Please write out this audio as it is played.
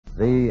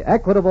The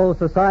Equitable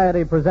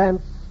Society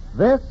presents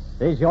This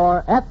Is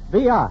Your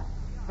FBI.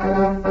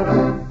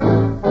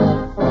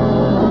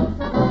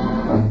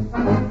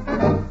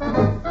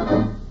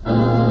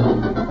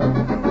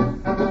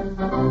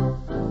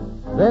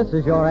 This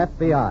is Your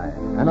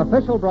FBI, an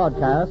official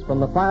broadcast from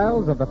the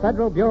files of the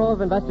Federal Bureau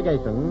of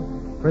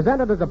Investigation,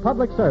 presented as a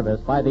public service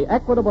by the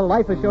Equitable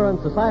Life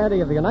Assurance Society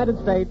of the United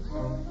States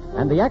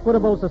and the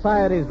Equitable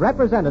Society's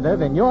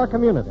representative in your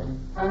community.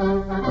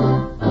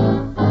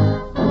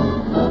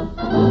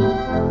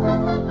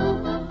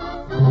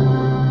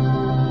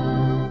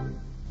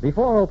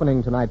 Before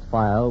opening tonight's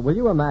file, will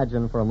you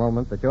imagine for a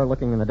moment that you're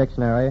looking in the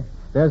dictionary?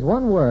 There's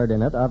one word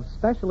in it of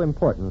special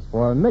importance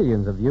for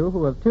millions of you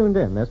who have tuned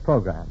in this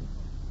program.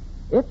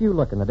 If you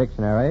look in the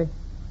dictionary,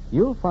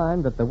 you'll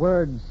find that the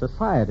word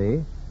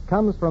society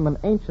comes from an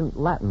ancient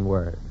Latin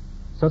word,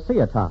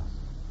 societas,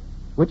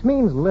 which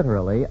means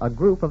literally a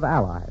group of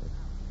allies.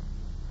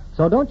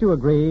 So don't you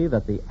agree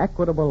that the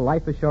Equitable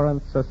Life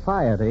Assurance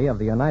Society of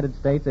the United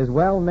States is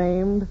well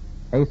named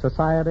a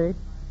society?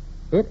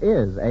 It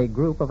is a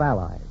group of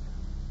allies.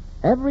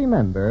 Every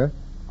member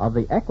of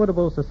the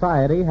Equitable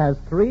Society has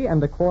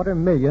 3.25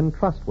 million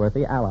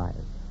trustworthy allies.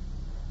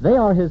 They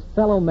are his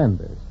fellow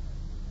members,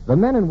 the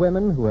men and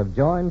women who have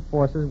joined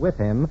forces with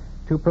him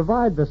to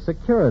provide the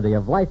security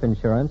of life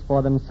insurance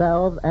for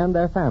themselves and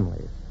their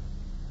families.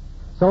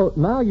 So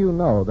now you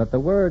know that the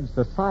word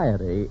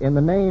society in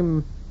the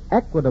name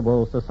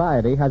Equitable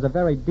Society has a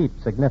very deep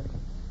significance.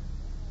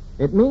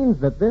 It means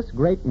that this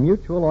great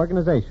mutual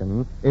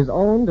organization is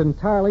owned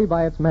entirely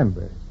by its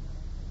members,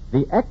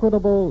 the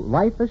Equitable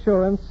Life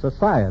Assurance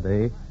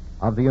Society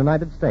of the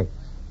United States.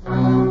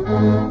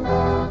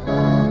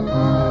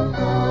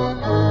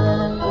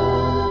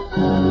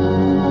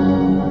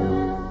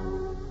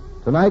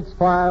 Tonight's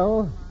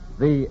file,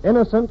 The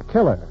Innocent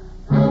Killer.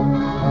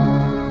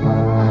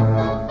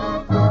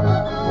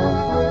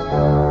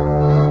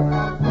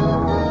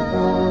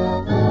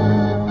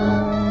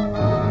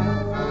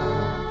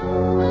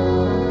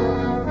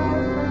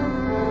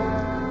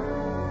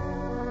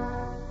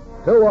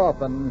 Too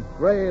often,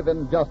 grave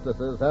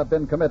injustices have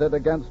been committed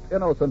against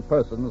innocent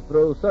persons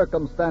through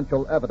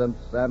circumstantial evidence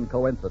and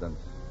coincidence.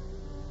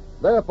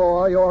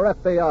 Therefore, your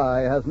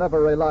FBI has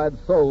never relied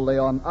solely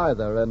on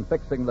either in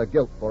fixing the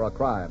guilt for a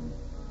crime,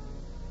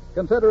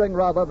 considering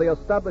rather the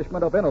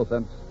establishment of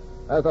innocence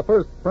as a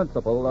first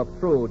principle of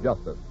true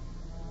justice.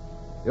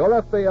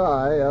 Your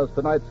FBI, as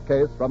tonight's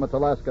case from its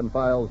Alaskan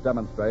files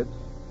demonstrates,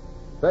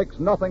 takes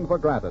nothing for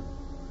granted,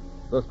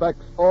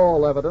 suspects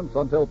all evidence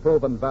until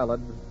proven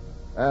valid,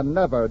 and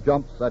never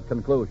jumps at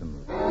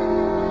conclusions.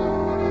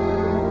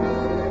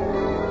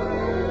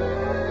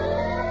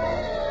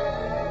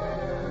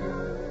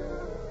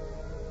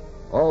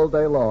 All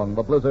day long,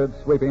 the blizzard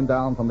sweeping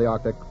down from the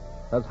Arctic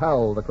has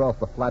howled across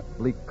the flat,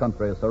 bleak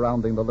country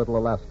surrounding the little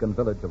Alaskan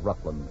village of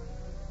Rutland.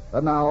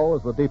 And now,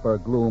 as the deeper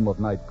gloom of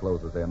night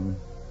closes in,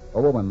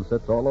 a woman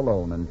sits all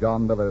alone in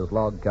John Miller's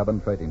log cabin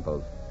trading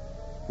post.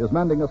 She is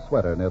mending a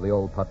sweater near the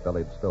old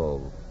pot-bellied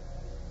stove.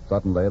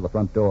 Suddenly, the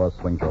front door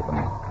swings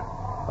open.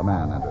 A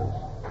man enters.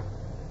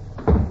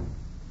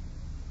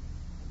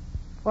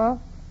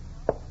 Well?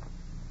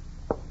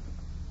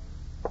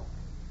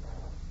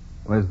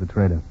 Where's the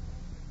trader?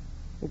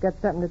 You got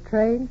something to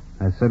trade?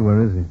 I said,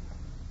 where is he?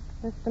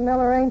 Mr.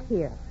 Miller ain't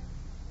here.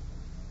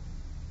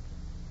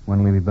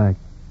 When will he be back?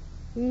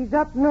 He's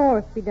up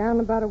north. Be down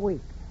in about a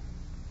week.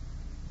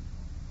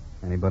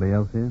 Anybody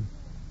else here?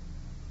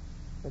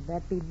 Would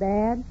that be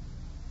bad?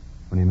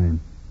 What do you mean?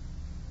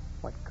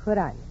 What could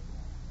I mean?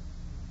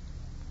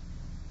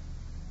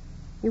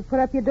 You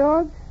put up your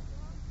dogs?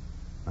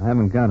 I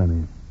haven't got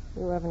any.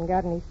 You haven't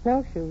got any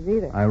snowshoes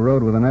either. I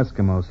rode with an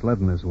Eskimo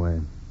sledding this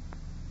way.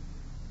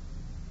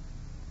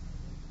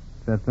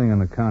 It's that thing on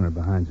the counter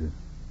behind you.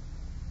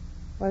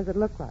 What does it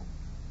look like?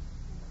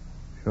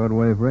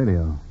 Shortwave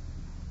radio.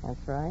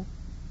 That's right.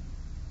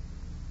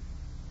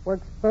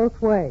 Works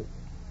both ways.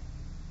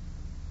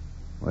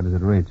 Where does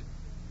it reach?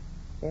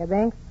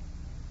 Fairbanks?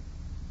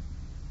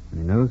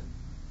 Any news?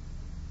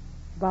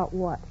 About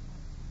what?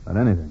 About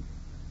anything.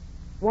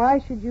 Why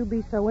should you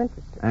be so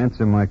interested?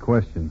 Answer my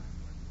question.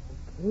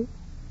 Okay.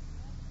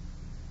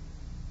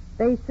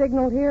 They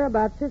signaled here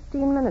about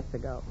 15 minutes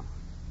ago.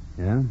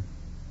 Yeah?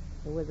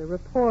 There was a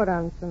report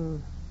on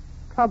some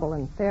trouble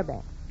in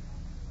Fairbanks.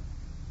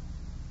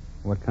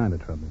 What kind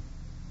of trouble?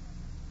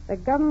 The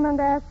government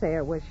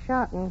assayer was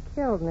shot and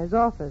killed in his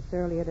office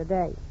earlier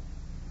today.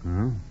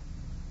 Oh?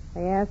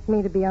 They asked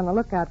me to be on the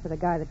lookout for the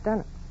guy that done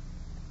it.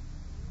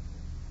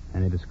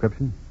 Any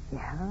description?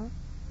 Yeah.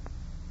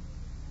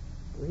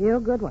 Real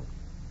good one.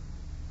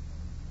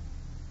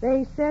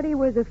 They said he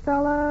was a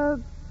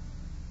fella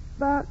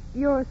about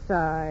your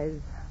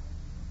size.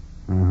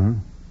 Uh-huh.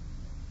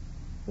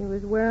 He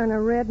was wearing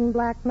a red and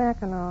black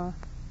Mackinaw.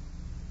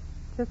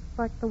 Just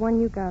like the one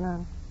you got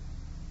on.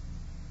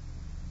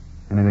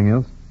 Anything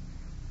else?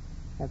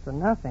 That's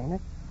enough, ain't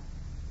it?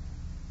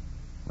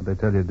 What'd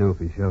they tell you to do if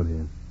he showed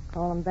here?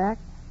 Call him back?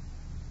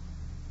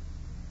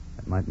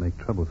 That might make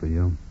trouble for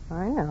you.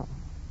 I know.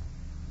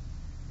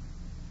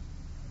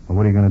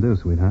 What are you going to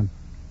do, sweetheart?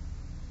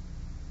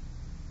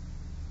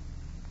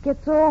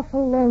 Gets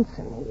awful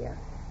lonesome here.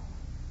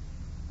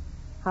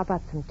 How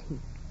about some tea?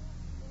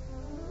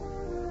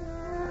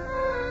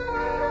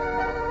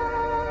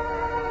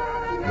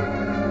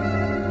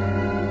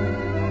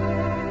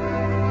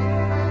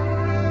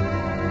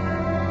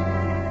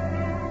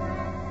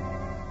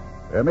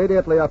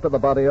 Immediately after the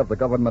body of the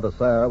government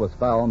assayer was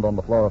found on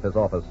the floor of his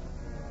office,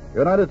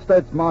 United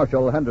States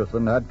Marshal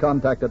Henderson had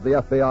contacted the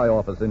FBI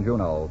office in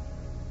Juneau.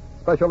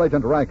 Special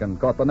Agent Rankin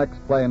caught the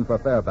next plane for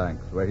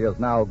Fairbanks, where he is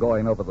now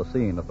going over the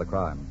scene of the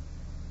crime.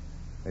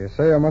 The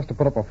assayer must have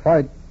put up a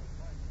fight.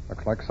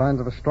 Looks like signs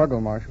of a struggle,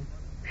 Marshal.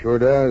 Sure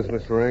does,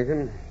 Mr.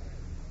 Rankin.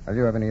 Do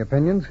you have any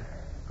opinions?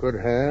 Could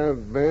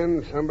have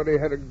been somebody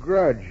had a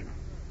grudge.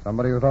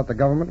 Somebody who thought the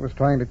government was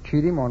trying to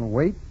cheat him on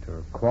weight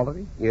or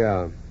quality?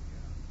 Yeah,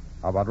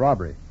 How about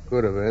robbery?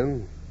 could have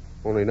been.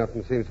 Only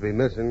nothing seems to be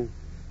missing.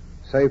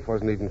 Safe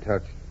wasn't even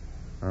touched.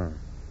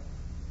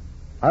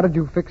 How did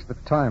you fix the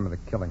time of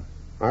the killing?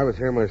 I was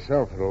here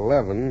myself at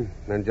 11.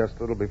 Then just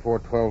a little before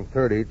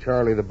 12:30,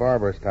 Charlie the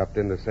barber stopped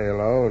in to say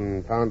hello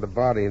and found the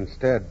body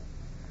instead.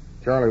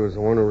 Charlie was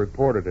the one who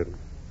reported it.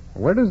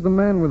 Where does the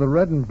man with the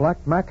red and black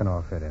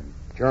Mackinaw fit in?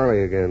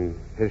 Charlie again.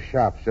 His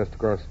shop's just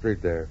across the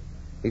street there.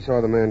 He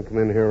saw the man come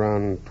in here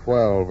around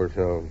 12 or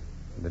so.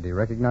 Did he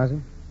recognize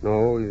him?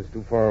 No, he was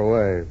too far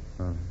away.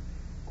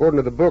 According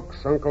to the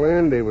books, Uncle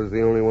Andy was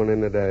the only one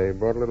in today.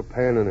 Brought a little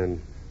panning in.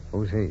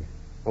 Who's he?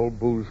 Old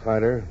booze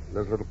fighter.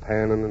 Does a little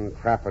panning and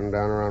trapping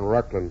down around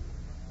Ruckland.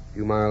 A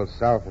few miles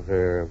south of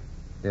here.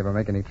 Did he ever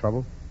make any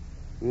trouble?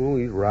 Oh,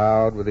 he's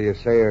rowed with the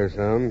assayer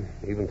some.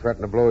 Even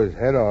threatened to blow his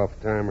head off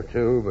a time or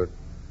two, but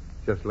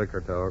just liquor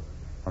talk.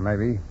 Or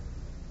maybe.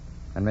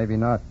 And maybe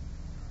not.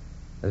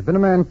 There's been a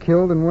man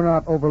killed, and we're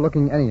not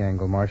overlooking any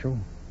angle, Marshal.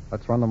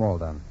 Let's run them all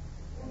down.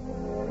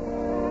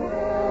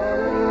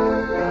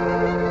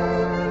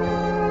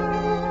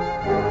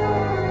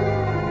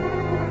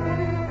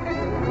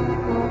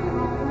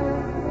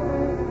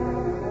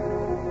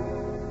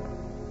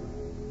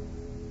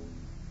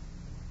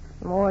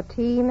 More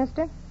tea,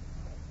 mister?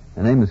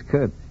 The name is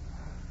Kurt.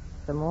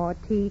 Some more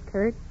tea,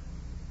 Kurt?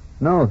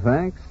 No,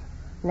 thanks.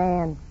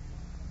 Nan.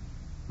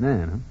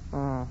 Nan, huh?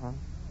 Uh-huh.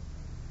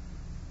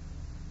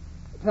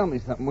 Tell me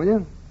something, will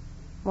you?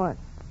 What?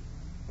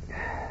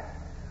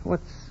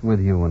 What's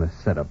with you in a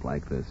setup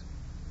like this?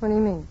 What do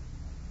you mean?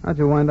 How'd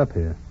you wind up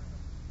here?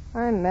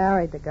 I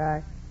married the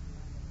guy.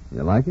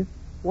 You like it?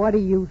 What do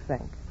you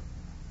think?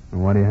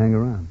 And why do you hang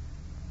around?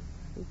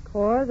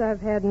 Because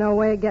I've had no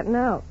way of getting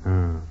out.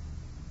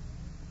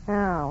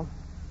 Now,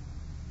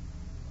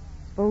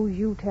 suppose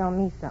you tell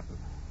me something.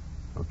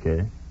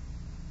 Okay.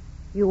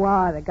 You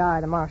are the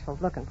guy the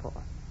marshal's looking for.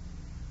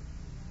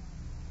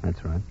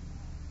 That's right.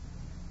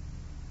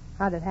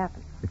 How'd it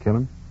happen? The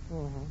killing?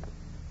 Mm-hmm.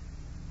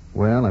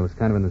 Well, I was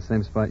kind of in the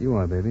same spot you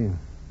are, baby.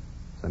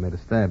 So I made a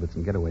stab at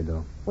some getaway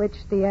dough. Which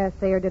the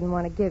assayer didn't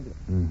want to give you.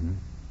 Mm-hmm.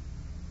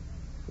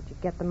 Did you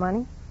get the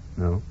money?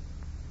 No.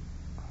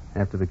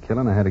 After the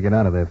killing, I had to get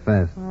out of there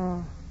fast.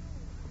 Oh.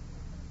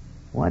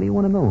 Why do you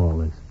want to know all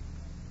this?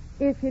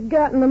 If you'd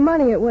gotten the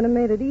money, it would have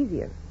made it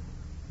easier.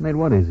 Made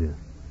what easier?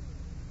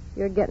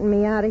 You're getting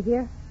me out of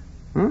here?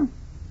 Huh?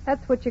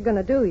 That's what you're going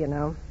to do, you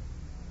know.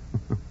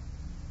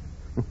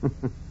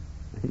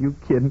 Are you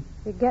kidding?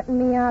 You're getting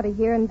me out of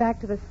here and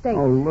back to the States.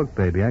 Oh, look,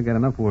 baby, I got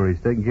enough worries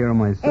taking care of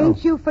myself.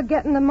 Ain't you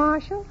forgetting the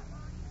marshal?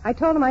 I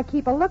told him I'd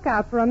keep a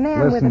lookout for a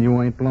man with Listen, a...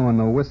 you ain't blowing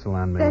no whistle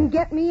on me. Then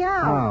get me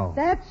out. How?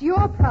 That's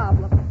your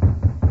problem.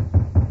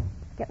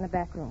 Get in the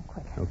back room,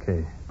 quick.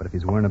 Okay, but if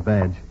he's wearing a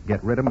badge,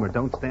 get rid of him or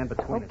don't stand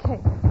between us.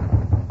 Okay.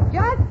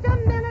 Just a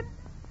minute.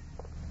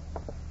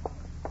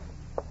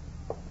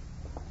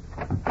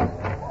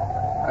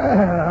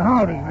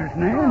 Howdy, Miss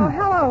Nan. Oh,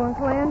 hello,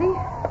 Uncle Andy.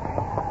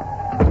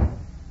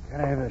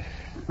 I have a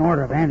snort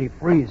of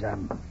antifreeze.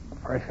 I'm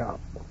fresh out.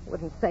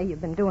 Wouldn't say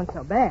you've been doing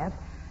so bad.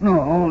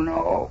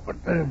 No,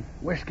 but the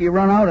whiskey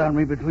run out on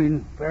me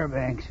between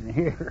Fairbanks and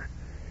here.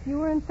 You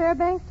were in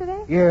Fairbanks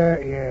today? Yeah.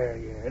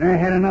 And I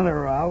had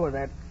another row with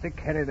that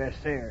thick-headed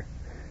assayer.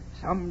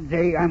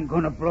 Someday I'm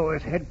going to blow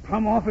his head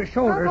plumb off his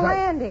shoulders. Uncle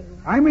Andy.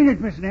 I mean it,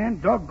 Miss Nan.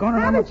 Doggone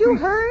it. Haven't you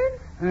heard?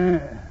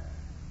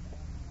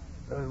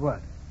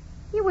 What?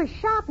 He was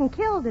shot and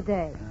killed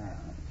today.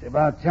 It's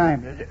about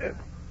time.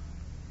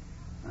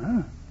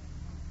 Huh?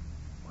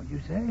 What'd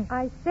you say?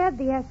 I said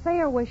the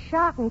assayer was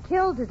shot and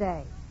killed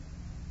today.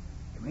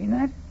 You mean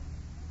that?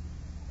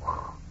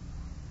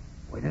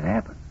 When did it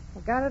happen? I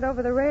got it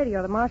over the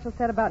radio. The marshal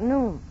said about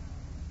noon.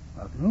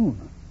 About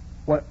noon?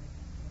 What?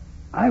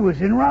 I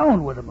was in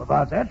round with him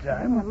about that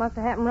time. It must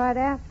have happened right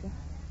after.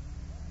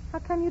 How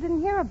come you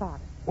didn't hear about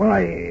it? Well,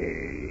 I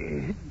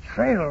hit the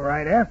trail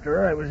right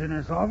after. I was in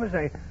his office.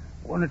 I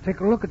wanted to take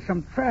a look at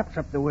some traps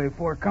up the way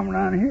before coming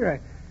on here.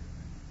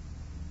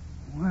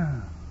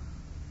 Well,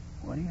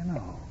 what do you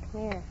know?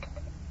 Here.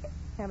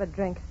 Have a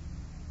drink.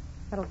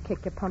 That'll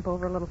kick your pump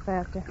over a little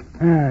faster.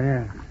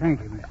 Yeah.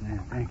 Thank you, Miss Nan.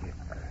 Thank you.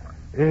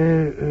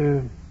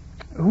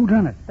 Who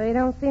done it? They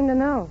don't seem to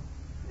know.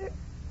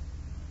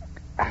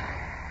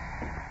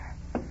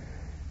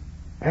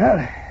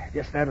 Well,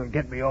 guess that'll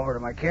get me over to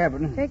my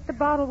cabin. Take the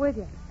bottle with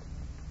you.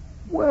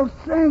 Well,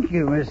 thank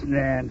you, Miss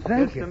Nan.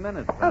 Thank Just you. a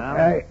minute, pal.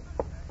 Okay.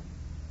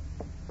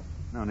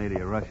 No need of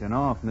you rushing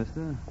off,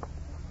 mister.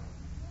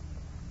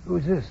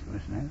 Who's this,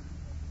 Miss Nan?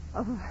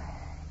 Oh,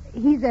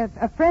 he's a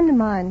friend of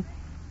mine.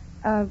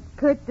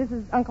 Kurt, this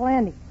is Uncle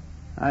Andy.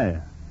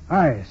 Hiya.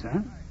 Hi,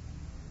 son.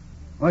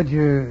 What'd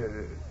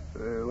you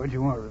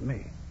want with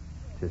me?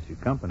 Just your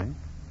company.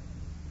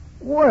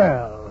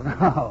 Well,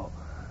 no.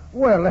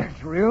 Well,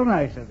 that's real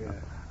nice of you.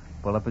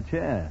 Pull up a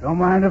chair. Don't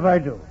mind if I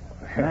do.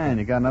 Man,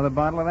 you got another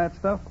bottle of that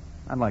stuff?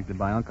 I'd like to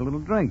buy Uncle a little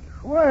drink.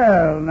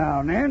 Well,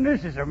 now, Nan,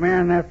 this is a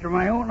man after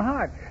my own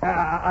heart.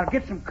 I'll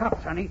get some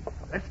cups, honey.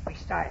 Let's be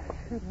stylish.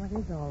 Kurt, what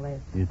is all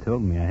this? You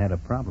told me I had a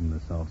problem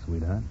to solve,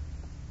 sweetheart.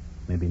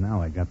 Maybe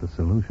now I got the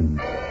solution.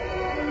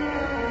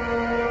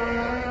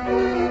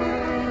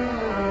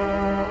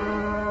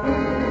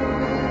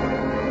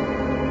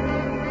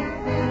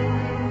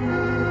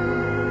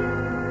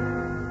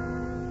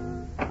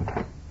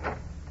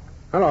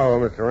 Hello,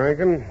 Mr.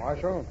 Rankin.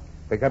 Marshal,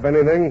 Pick up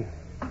anything?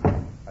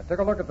 I took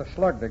a look at the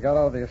slug they got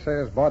out of the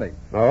assayer's body.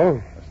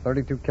 Oh? It's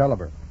 .32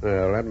 caliber.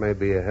 Well, that may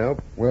be a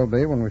help. Will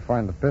be when we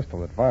find the pistol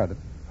that fired it.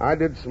 I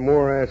did some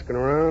more asking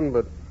around,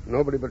 but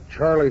nobody but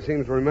Charlie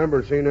seems to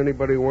remember seeing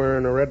anybody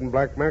wearing a red and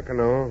black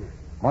Mackinaw.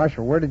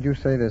 Marshal, where did you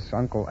say this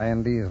Uncle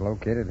Andy is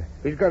located?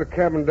 He's got a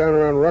cabin down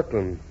around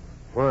Ruckland.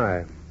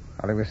 Why?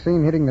 Well, he was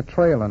seen hitting the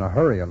trail in a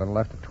hurry a little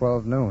after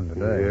 12 noon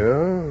today.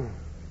 Yeah?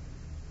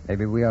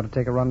 Maybe we ought to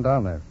take a run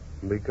down there.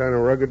 Be kind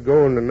of rugged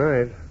going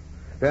tonight.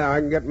 Yeah, I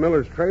can get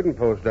Miller's trading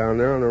post down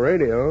there on the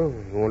radio.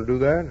 You want to do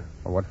that?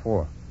 Well, what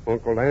for?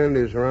 Uncle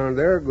Andy's around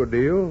there a good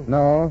deal.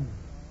 No,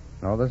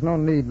 there's no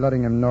need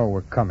letting him know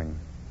we're coming.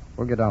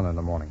 We'll get down in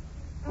the morning.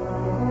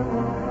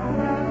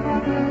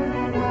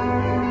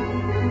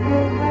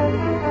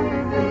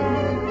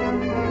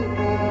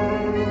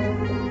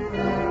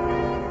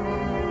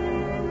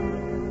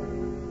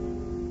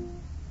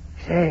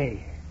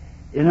 Say,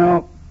 you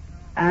know,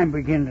 I'm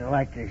beginning to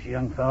like this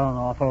young fellow an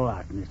awful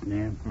lot, Miss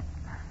Nan.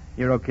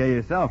 You're okay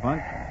yourself, huh?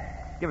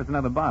 Give us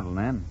another bottle,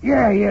 Nan.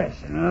 Yes,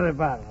 another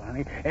bottle,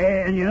 honey.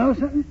 And you know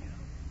something?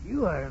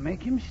 You ought to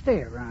make him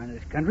stay around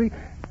this country.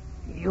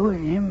 You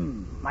and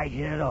him might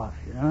hit it off,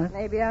 you know?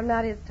 Maybe I'm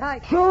not his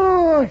type.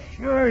 Sure,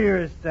 you're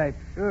his type.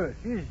 Sure,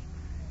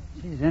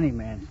 she's any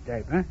man's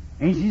type, huh?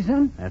 Ain't she,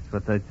 son? That's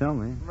what they tell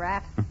me.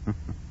 Rat.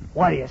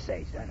 What do you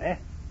say, son, eh?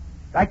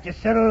 Like to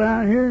settle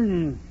down here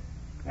and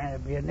kind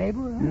of be a neighbor?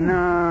 Huh?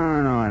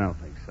 No, I don't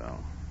think so.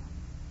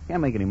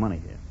 Can't make any money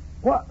here.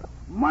 What?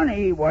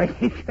 Money? Why,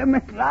 you can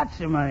make lots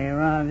of money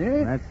around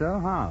here. That's so?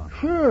 How?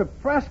 Sure,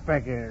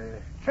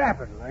 prospector,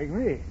 trapper like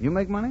me. You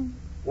make money?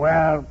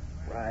 Well,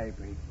 right.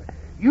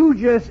 You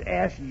just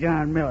ask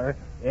John Miller,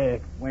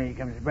 when he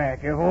comes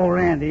back, if old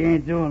Randy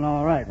ain't doing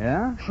all right.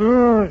 Yeah?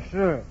 Sure.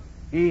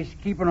 He's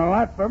keeping a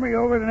lot for me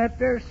over in that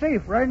there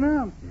safe right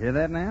now. You hear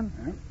that, Nan?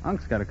 Huh?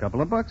 Unc's got a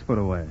couple of bucks put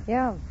away.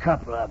 Yeah.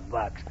 Couple of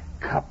bucks.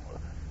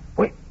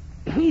 Wait,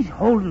 he's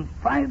holding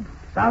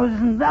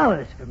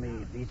 $5,000 for me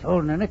if he's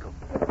holding a nickel.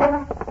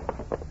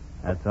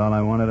 That's all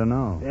I wanted to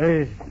know.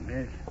 There's,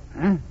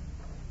 huh?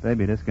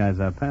 Baby, this guy's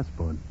our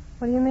passport.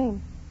 What do you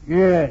mean?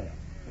 Yeah.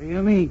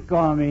 You mean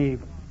call me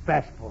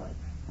passport?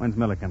 When's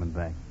Miller coming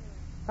back?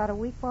 About a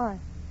week, why?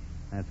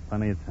 That's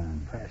plenty of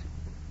time. Passport.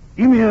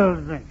 Give me a little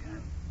drink, huh?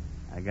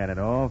 I got it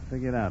all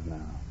figured out now.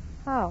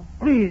 How?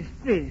 Please,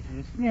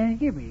 yeah,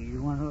 give me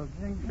one little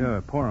drink. huh?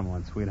 Sure, pour him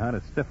one, sweetheart.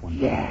 A stiff one.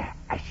 Yeah,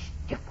 a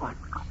stiff one.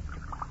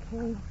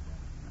 Okay.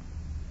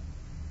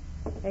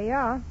 There you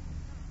are.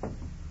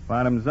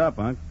 Bottoms up,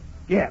 Unc.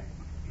 Yeah.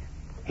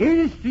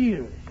 Here's to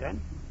you, son.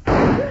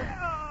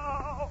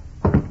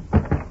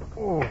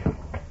 Oh.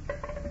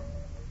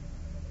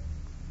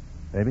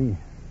 Baby,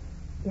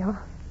 Yeah?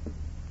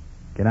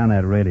 get on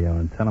that radio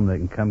and tell them they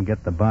can come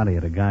get the body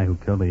of the guy who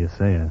killed the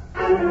assayer.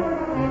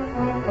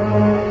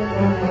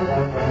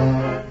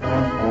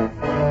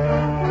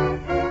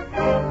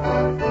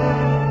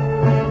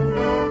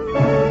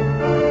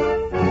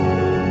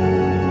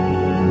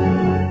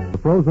 The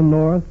frozen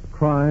north,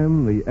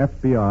 crime, the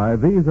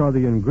FBI, these are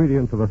the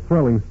ingredients of a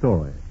thrilling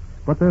story.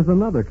 But there's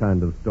another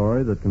kind of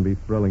story that can be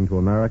thrilling to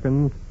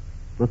Americans,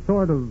 the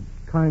sort of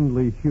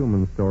kindly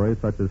human story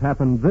such as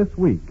happened this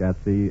week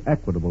at the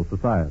Equitable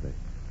Society.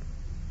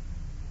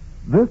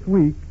 This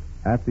week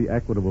at the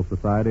Equitable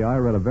Society, I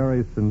read a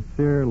very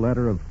sincere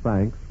letter of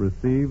thanks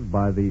received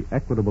by the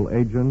Equitable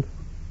agent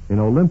in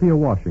Olympia,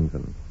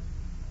 Washington.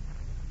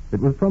 It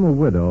was from a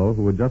widow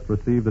who had just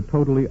received a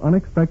totally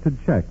unexpected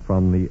check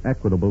from the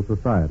Equitable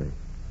Society.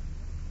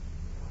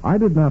 I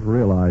did not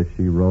realize,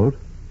 she wrote,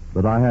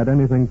 that I had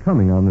anything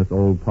coming on this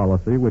old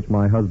policy which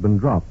my husband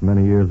dropped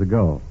many years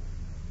ago.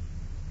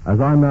 As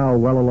I'm now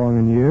well along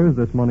in years,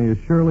 this money is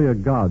surely a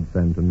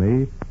godsend to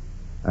me,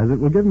 as it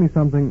will give me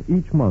something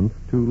each month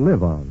to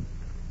live on.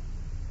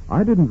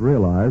 I didn't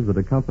realize that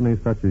a company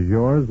such as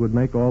yours would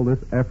make all this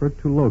effort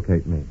to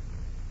locate me.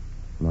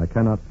 And I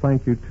cannot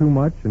thank you too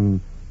much,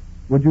 and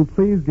would you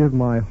please give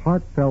my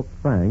heartfelt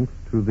thanks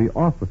to the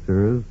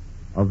officers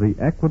of the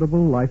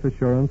Equitable Life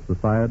Assurance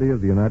Society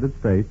of the United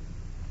States,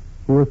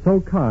 who were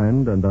so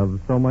kind and of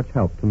so much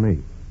help to me.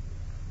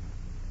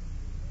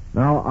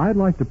 Now, I'd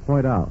like to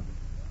point out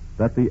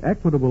that the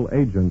Equitable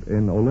agent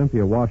in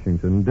Olympia,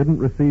 Washington, didn't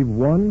receive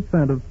 1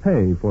 cent of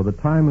pay for the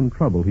time and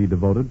trouble he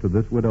devoted to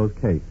this widow's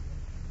case.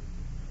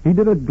 He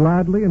did it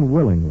gladly and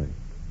willingly,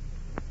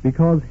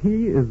 because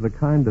he is the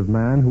kind of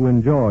man who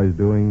enjoys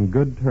doing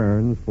good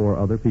turns for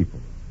other people.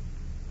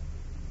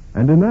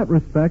 And in that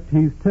respect,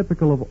 he's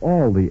typical of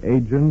all the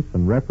agents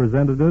and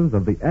representatives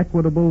of the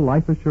Equitable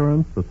Life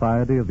Assurance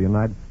Society of the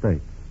United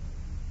States.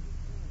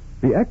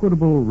 The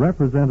Equitable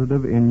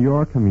representative in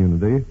your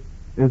community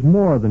is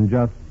more than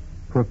just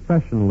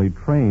professionally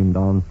trained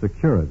on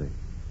security.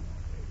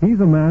 He's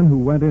a man who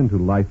went into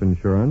life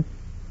insurance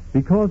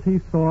because he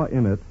saw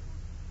in it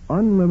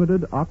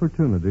unlimited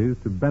opportunities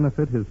to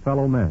benefit his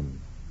fellow men.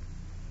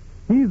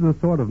 He's the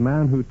sort of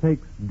man who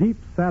takes deep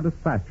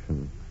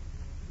satisfaction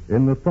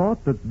in the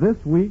thought that this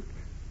week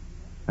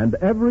and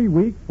every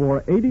week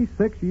for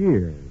 86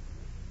 years,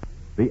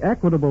 the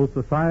Equitable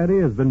Society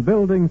has been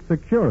building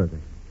security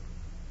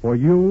for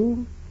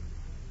you,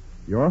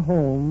 your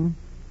home,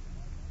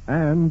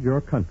 and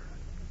your country.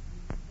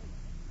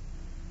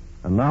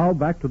 And now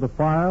back to the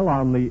file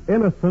on the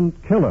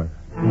innocent killer.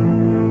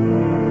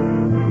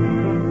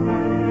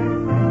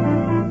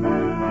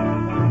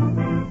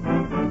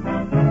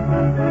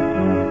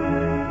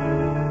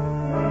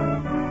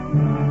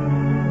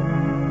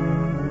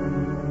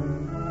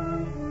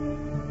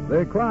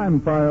 The crime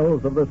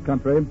files of this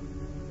country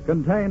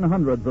contain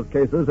hundreds of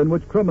cases in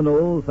which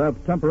criminals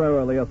have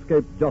temporarily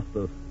escaped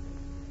justice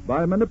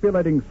by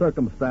manipulating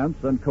circumstance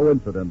and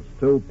coincidence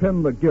to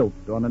pin the guilt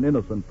on an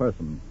innocent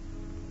person.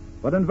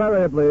 But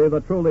invariably,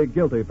 the truly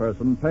guilty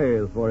person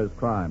pays for his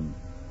crime.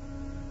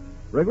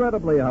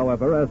 Regrettably,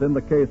 however, as in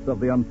the case of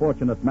the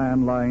unfortunate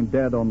man lying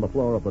dead on the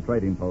floor of the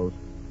trading post,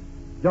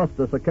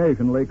 justice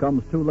occasionally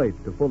comes too late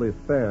to fully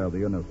spare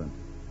the innocent.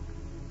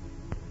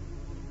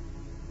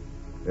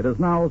 It is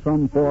now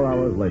some 4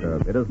 hours later.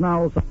 It is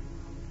now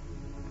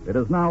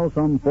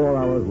some 4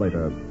 hours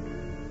later,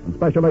 and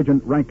Special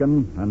Agent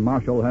Rankin and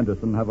Marshal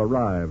Henderson have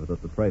arrived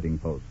at the trading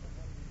post.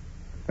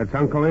 That's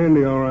Uncle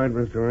Andy, all right,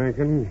 Mr.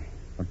 Rankin.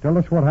 Well, tell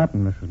us what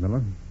happened, Mrs.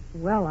 Miller.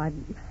 Well,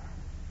 I'm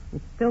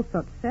still so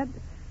upset.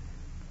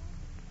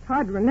 It's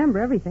hard to remember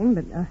everything,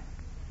 but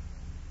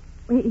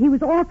he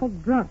was awful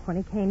drunk when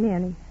he came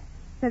in. He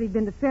said he'd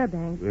been to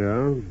Fairbanks.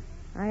 Yeah?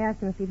 I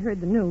asked him if he'd heard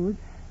the news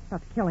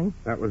about the killing.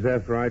 That was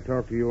after I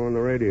talked to you on the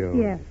radio.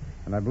 Yes.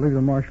 And I believe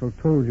the marshal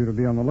told you to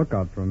be on the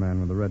lookout for a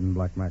man with a red and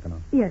black Mackinaw.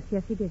 Yes,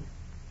 he did.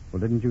 Well,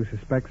 didn't you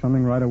suspect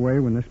something right away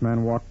when this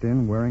man walked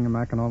in wearing a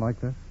Mackinaw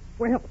like this?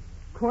 Well, of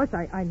course,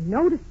 I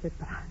noticed it,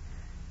 but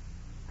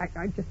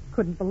I just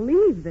couldn't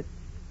believe that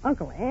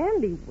Uncle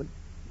Andy would...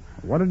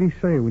 What did he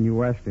say when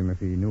you asked him if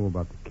he knew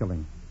about the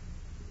killing?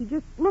 He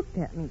just looked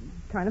at me,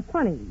 kind of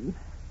funny.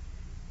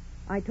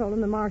 I told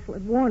him the marshal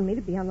had warned me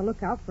to be on the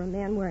lookout for a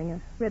man wearing a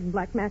red and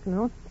black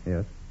Mackinaw.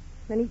 Yes.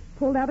 Then he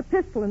pulled out a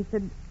pistol and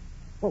said,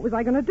 what was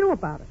I going to do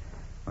about it?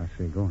 I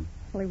see. Go on.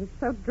 Well, he was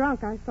so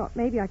drunk, I thought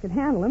maybe I could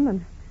handle him,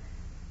 and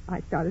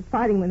I started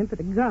fighting with him for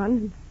the gun.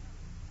 And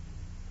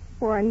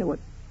before I knew it,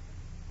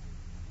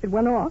 it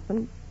went off,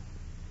 and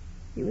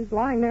he was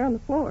lying there on the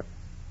floor.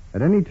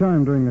 At any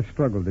time during the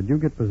struggle, did you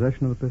get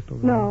possession of the pistol?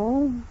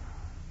 No,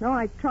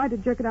 I tried to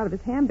jerk it out of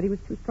his hand, but he was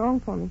too strong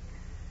for me.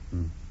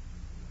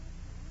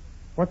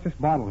 What's this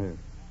bottle here?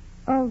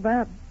 Oh,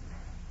 that.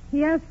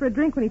 He asked for a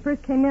drink when he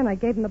first came in. I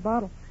gave him the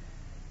bottle.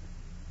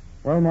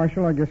 Well,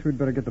 Marshal, I guess we'd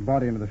better get the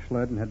body into the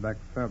sled and head back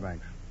to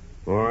Fairbanks.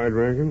 All right,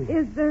 Rankin.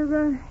 Is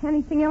there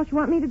anything else you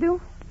want me to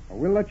do? Well,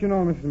 we'll let you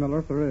know, Mrs. Miller,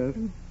 if there is.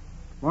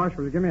 Marshal,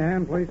 will you give me a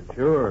hand, please?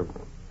 Sure.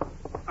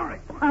 All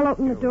right. I'll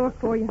open the door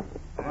for you.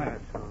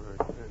 That's all right.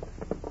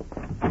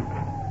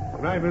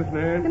 Good night, Miss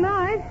Nan. Good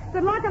night.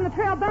 Good luck on the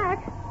trail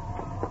back.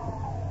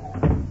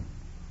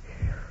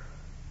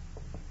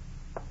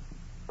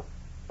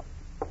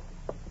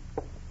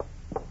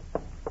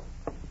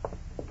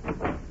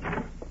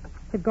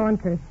 They're gone,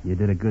 Kurt. You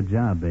did a good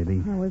job,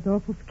 baby. I was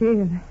awful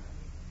scared.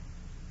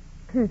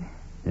 Kurt,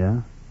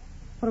 Yeah?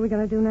 what are we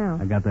going to do now?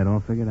 I got that all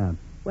figured out.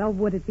 Well,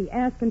 would it be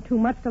asking too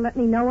much to let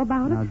me know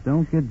about Now, it?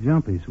 don't get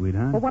jumpy,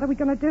 sweetheart. Well, what are we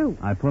going to do?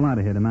 I pull out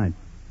of here tonight.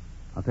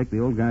 I'll take the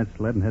old guy's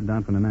sled and head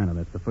down for Nenana.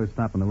 That's the first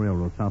stop on the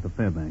railroad south of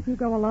Fairbanks. You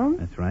go alone?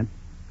 That's right.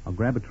 I'll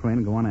grab a train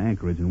and go on to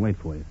Anchorage and wait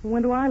for you.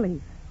 When do I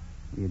leave?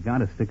 You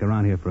gotta stick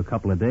around here for a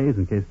couple of days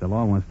in case the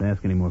law wants to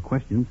ask any more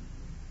questions.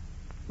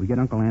 We get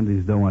Uncle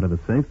Andy's dough out of the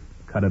safe,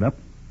 cut it up,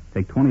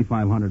 take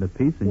 $2,500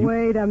 apiece, and you...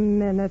 Wait a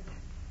minute.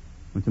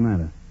 What's the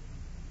matter?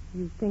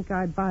 You think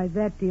I'd buy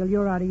that deal?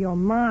 You're out of your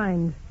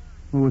mind.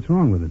 Well, what's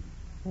wrong with it?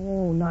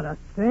 Oh, not a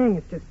thing.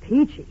 It's just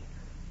peachy.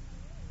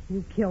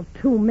 You killed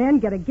 2 men,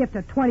 get a gift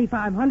of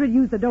 $2,500,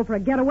 use the dough for a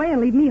getaway,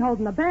 and leave me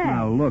holding the bag.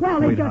 Now, look, well,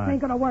 it just sweetheart.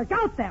 ain't going to work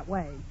out that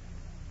way.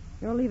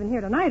 You're leaving here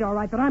tonight, all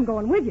right, but I'm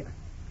going with you.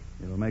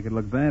 It'll make it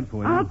look bad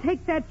for you. I'll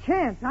take that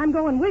chance. I'm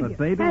going with But, you.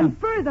 baby, and I'm-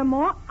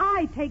 furthermore,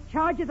 I take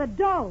charge of the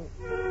dough.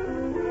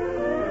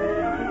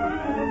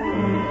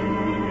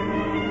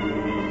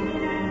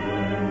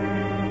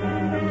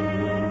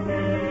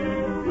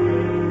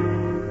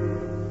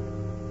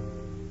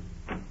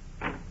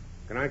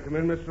 come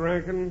in, Mr.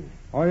 Rankin?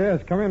 Oh,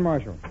 yes. Come in,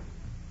 Marshal.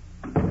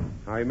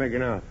 How are you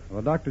making out?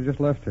 Well, the doctor just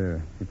left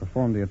here. He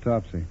performed the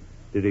autopsy.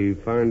 Did he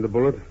find the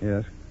bullet?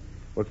 Yes.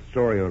 What's the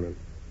story on it?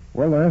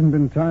 Well, there hasn't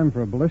been time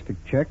for a ballistic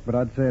check, but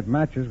I'd say it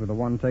matches with the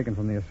one taken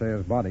from the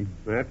assayer's body.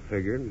 That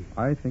figured.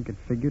 I think it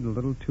figured a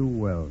little too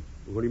well.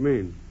 What do you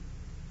mean?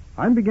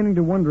 I'm beginning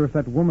to wonder if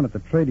that woman at the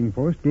trading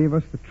post gave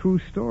us the true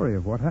story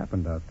of what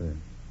happened out there.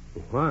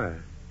 Why?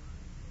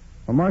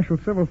 Well, Marshal,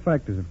 several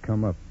factors have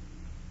come up.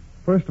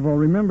 First of all,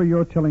 remember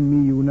you're telling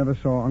me you never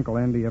saw Uncle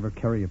Andy ever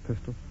carry a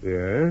pistol?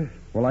 Yes?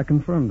 Well, I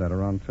confirmed that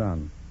around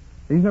town.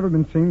 He's never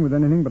been seen with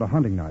anything but a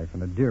hunting knife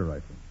and a deer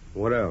rifle.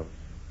 What else?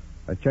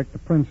 I checked the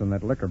prints on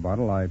that liquor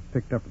bottle I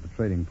picked up at the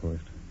trading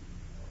post.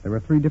 There were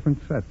 3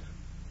 different sets.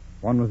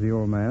 One was the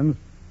old man's.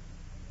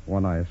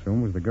 One, I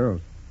assume, was the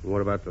girl's.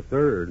 What about the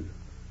third?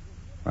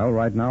 Well,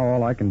 right now,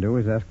 all I can do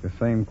is ask the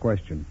same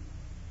question.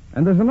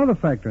 And there's another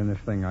factor in this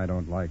thing I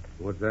don't like.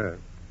 What's that?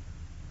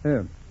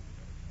 Here.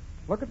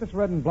 Look at this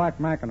red and black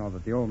Mackinaw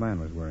that the old man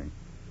was wearing.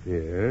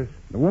 Yes?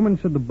 The woman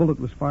said the bullet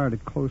was fired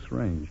at close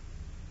range.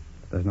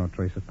 But there's no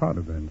trace of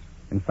powder burns.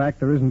 In fact,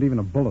 there isn't even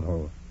a bullet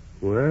hole.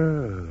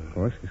 Well... Of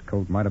course, his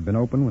coat might have been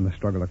open when the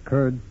struggle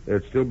occurred.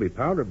 There'd still be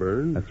powder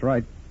burns. That's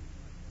right.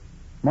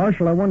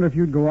 Marshal, I wonder if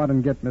you'd go out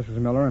and get Mrs.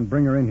 Miller and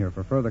bring her in here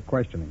for further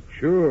questioning.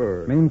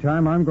 Sure.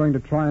 Meantime, I'm going to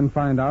try and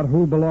find out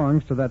who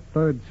belongs to that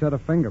third set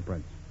of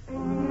fingerprints.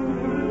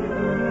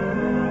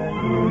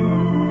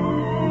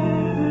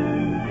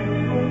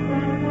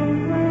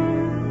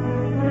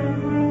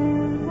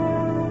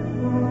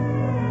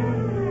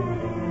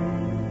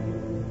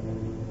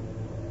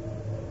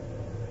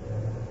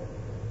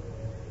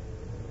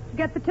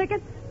 Get the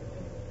tickets?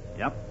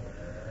 Yep.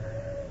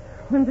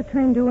 When's the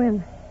train due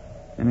in?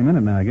 Any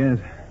minute now, I guess.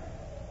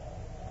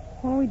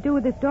 What do we do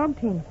with this dog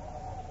team?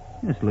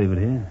 Just leave it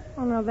here.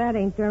 Oh, no, that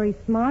ain't very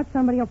smart.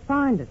 Somebody will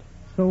find it.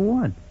 So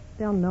what?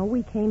 They'll know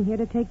we came here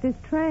to take this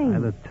train. By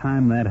the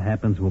time that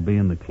happens, we'll be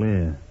in the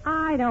clear.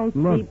 I don't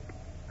Look, see...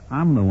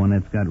 I'm the one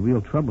that's got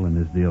real trouble in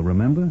this deal,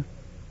 remember?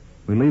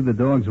 We leave the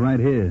dogs right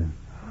here.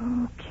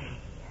 Okay.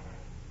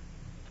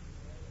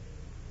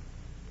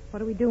 What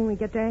do we do when we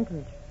get to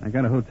Anchorage? I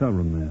got a hotel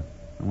room there.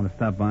 I want to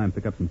stop by and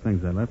pick up some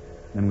things I left.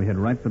 Then we head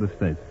right for the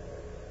States.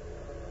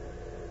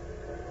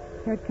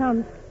 Here it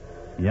comes.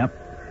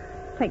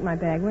 Yep. Take my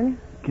bag, will you?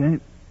 Okay.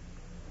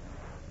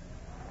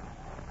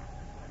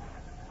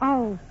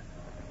 Oh,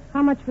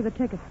 how much for the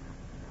tickets?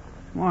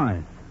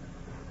 Why?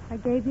 I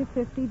gave you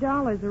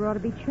 $50. There ought to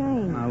be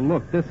change. Now,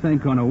 look, this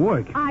ain't going to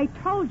work. I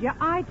told you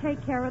I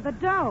take care of the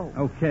dough.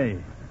 Okay,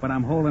 but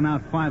I'm holding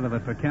out 5 of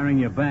it for carrying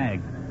your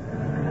bag.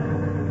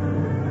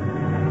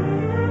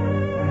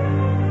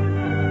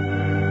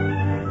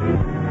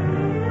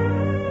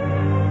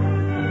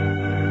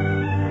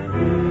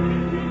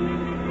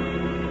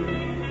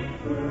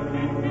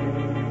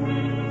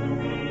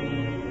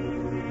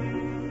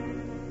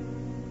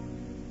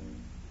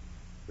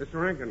 Mr.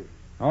 Rankin.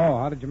 Oh,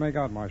 how did you make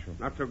out, Marshal?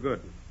 Not so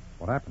good.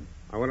 What happened?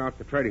 I went out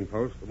to the trading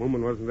post. The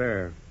woman wasn't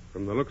there.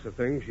 From the looks of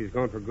things, she's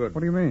gone for good. What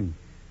do you mean?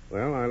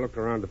 Well, I looked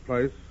around the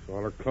place.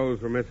 All her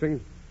clothes were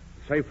missing.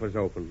 The safe was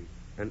open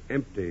and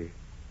empty.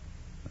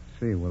 Let's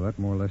see. Well, that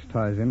more or less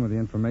ties in with the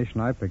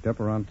information I picked up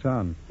around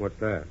town. What's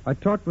that? I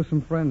talked with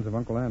some friends of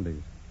Uncle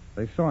Andy's.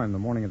 They saw him the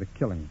morning of the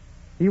killing.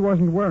 He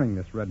wasn't wearing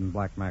this red and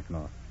black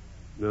Mackinaw.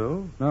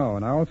 No? No,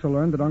 and I also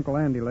learned that Uncle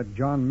Andy let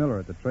John Miller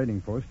at the trading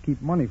post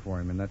keep money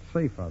for him in that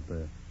safe out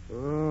there.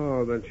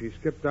 Oh, then she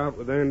skipped out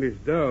with Andy's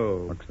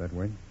dough. Looks that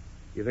way.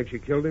 You think she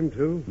killed him,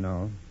 too?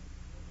 No.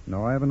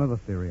 No, I have another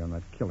theory on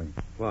that killing.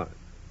 What?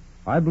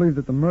 I believe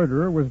that the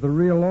murderer was the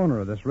real owner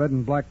of this red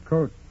and black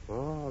coat.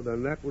 Oh,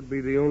 then that would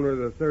be the owner of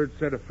the third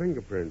set of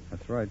fingerprints.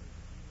 That's right.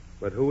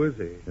 But who is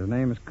he? His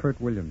name is Kurt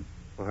Williams.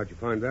 Well, how'd you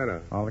find that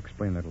out? I'll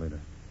explain that later.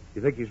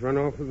 You think he's run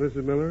off with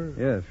Mrs. Miller?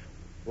 Yes.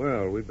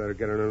 Well, we'd better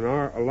get an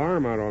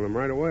alarm out on him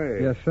right away.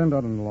 Yes, send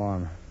out an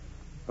alarm.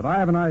 But I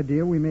have an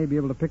idea we may be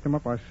able to pick them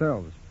up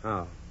ourselves.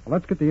 How? Well,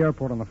 let's get the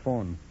airport on the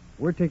phone.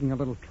 We're taking a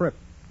little trip.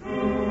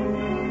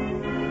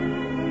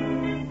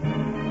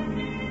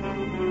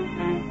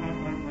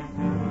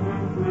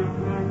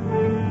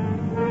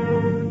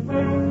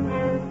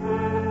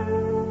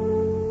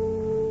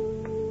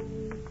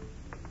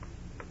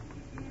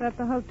 Is that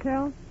the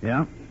hotel?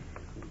 Yeah?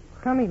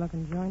 Crummy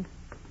looking joint.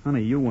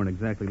 Honey, you weren't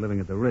exactly living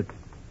at the Ritz.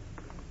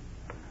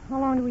 How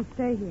long do we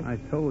stay here? I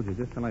told you,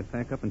 just till I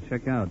pack up and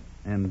check out.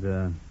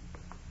 And,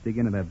 dig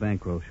into that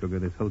bankroll, Sugar.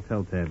 This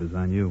hotel tab is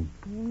on you.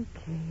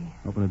 Okay.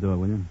 Open the door,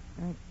 will you?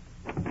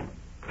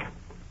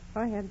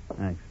 Go ahead.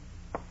 Thanks.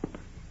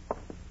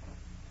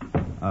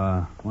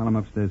 While I'm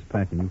upstairs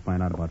packing, you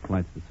find out about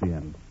flights to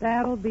Seattle.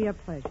 That'll be a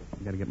pleasure.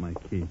 I gotta get my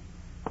key.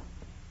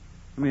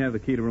 Let me have the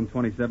key to room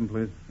 27,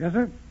 please. Yes,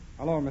 sir.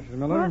 Hello, Mrs.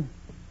 Miller. What?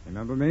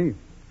 Remember me?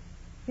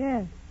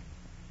 Yes.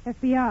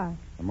 FBI.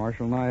 The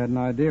marshal and I had an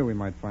idea we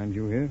might find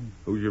you here.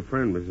 Who's your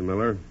friend, Mrs.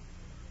 Miller?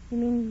 You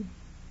mean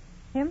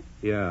him?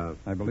 Yeah.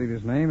 I believe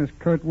his name is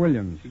Kurt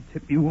Williams. He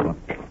tipped you off.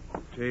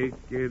 Take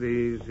it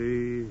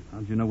easy.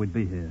 How'd you know we'd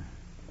be here?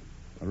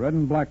 The red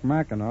and black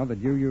Mackinaw that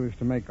you used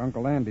to make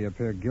Uncle Andy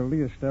appear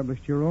guilty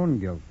established your own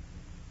guilt.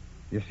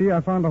 You see, I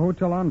found a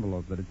hotel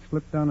envelope that had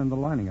slipped down in the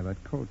lining of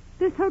that coat.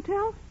 This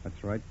hotel?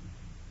 That's right.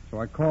 So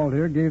I called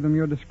here, gave them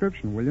your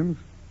description, Williams.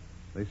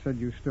 They said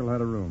you still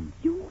had a room.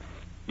 You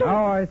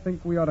Now I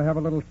think we ought to have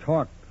a little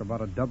talk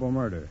about a double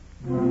murder.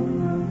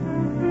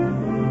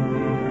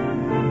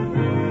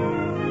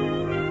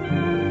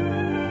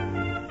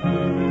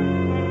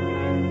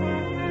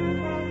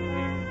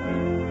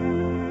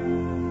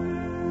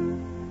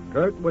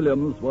 Kurt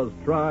Williams was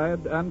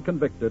tried and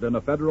convicted in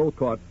a federal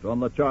court on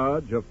the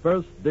charge of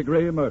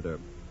first-degree murder.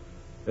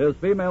 His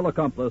female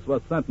accomplice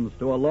was sentenced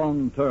to a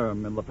long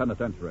term in the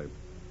penitentiary.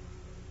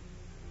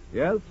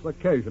 Yes,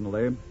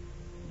 occasionally,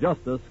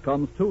 justice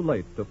comes too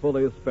late to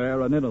fully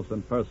spare an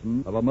innocent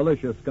person of a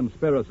malicious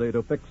conspiracy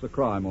to fix a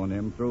crime on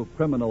him through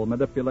criminal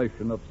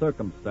manipulation of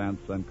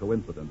circumstance and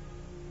coincidence.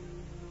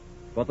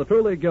 But the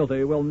truly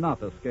guilty will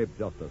not escape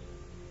justice.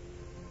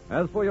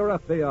 As for your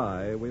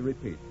FBI, we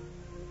repeat,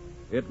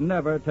 it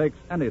never takes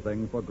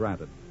anything for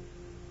granted,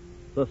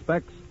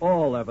 suspects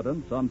all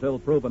evidence until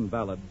proven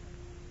valid,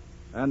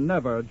 and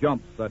never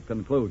jumps at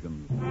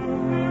conclusions.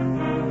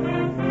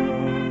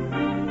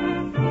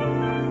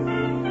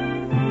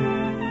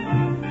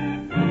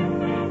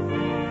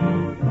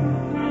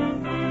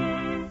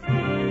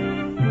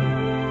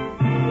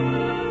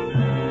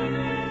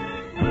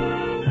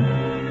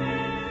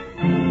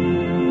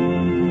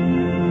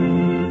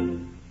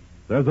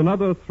 There's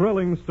another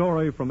thrilling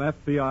story from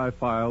FBI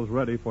files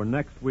ready for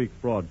next week's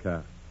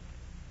broadcast.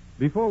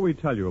 Before we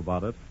tell you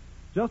about it,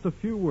 just a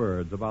few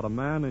words about a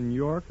man in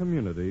your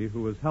community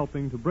who is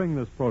helping to bring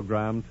this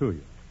program to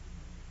you.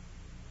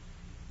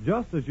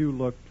 Just as you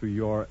look to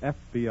your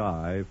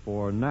FBI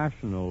for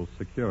national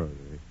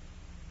security,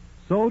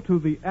 so to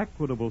the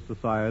Equitable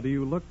Society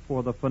you look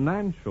for the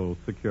financial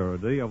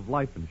security of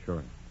life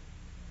insurance.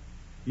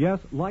 Yes,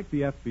 like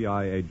the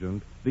FBI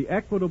agent, the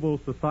Equitable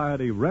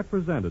Society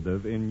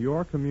representative in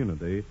your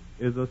community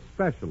is a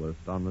specialist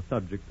on the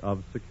subject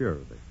of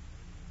security.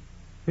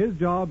 His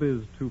job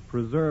is to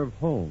preserve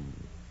homes,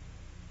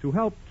 to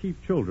help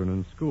keep children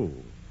in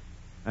schools,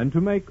 and to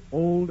make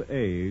old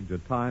age a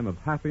time of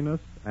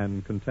happiness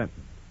and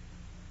contentment.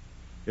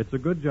 It's a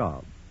good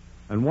job,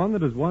 and one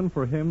that has won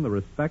for him the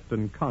respect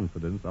and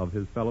confidence of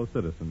his fellow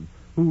citizens,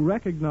 who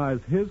recognize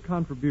his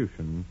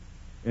contribution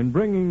in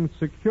bringing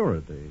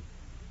security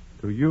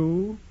to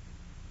you,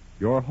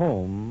 your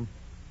home,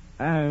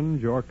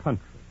 and your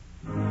country.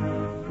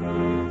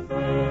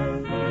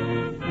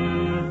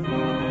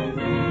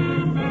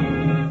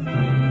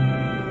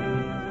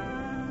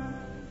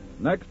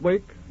 Next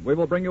week, we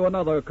will bring you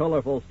another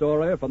colorful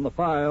story from the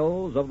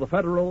files of the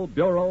Federal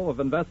Bureau of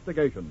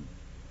Investigation,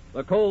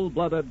 the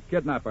cold-blooded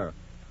kidnapper.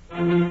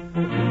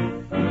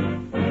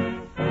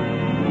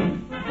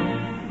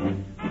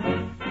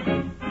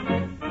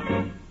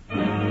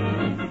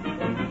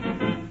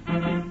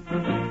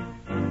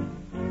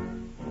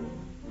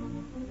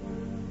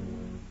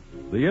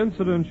 The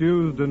incidents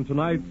used in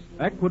tonight's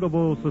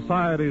Equitable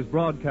Society's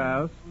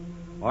broadcast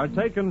are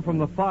taken from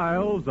the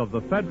files of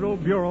the Federal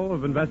Bureau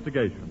of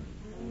Investigation.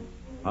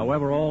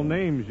 However, all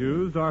names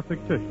used are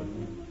fictitious,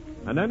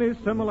 and any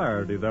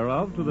similarity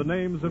thereof to the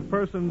names of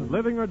persons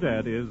living or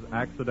dead is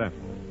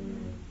accidental.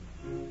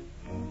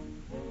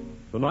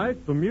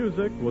 Tonight, the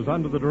music was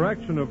under the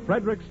direction of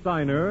Frederick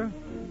Steiner,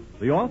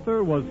 the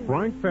author was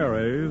Frank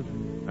Ferries,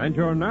 and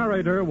your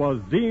narrator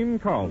was Dean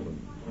Carlson.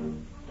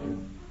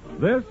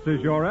 This is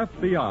Your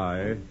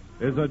FBI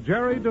is a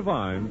Jerry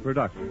Devine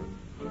production.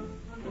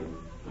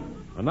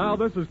 And now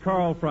this is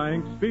Carl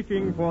Frank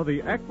speaking for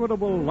the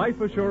Equitable Life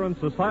Assurance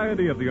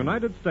Society of the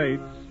United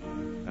States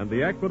and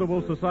the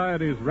Equitable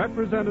Society's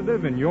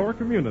representative in your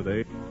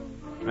community,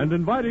 and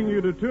inviting you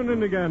to tune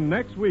in again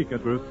next week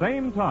at the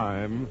same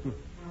time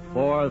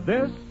for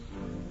This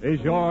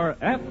is Your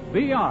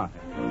FBI.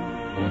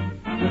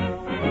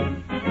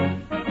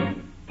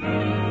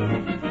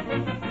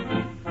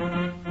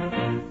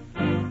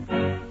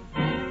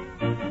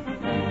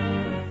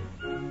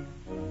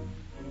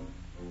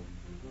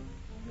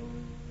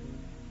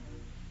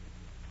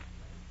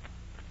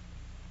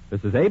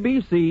 This is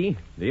ABC,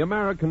 the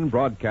American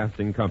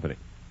Broadcasting Company.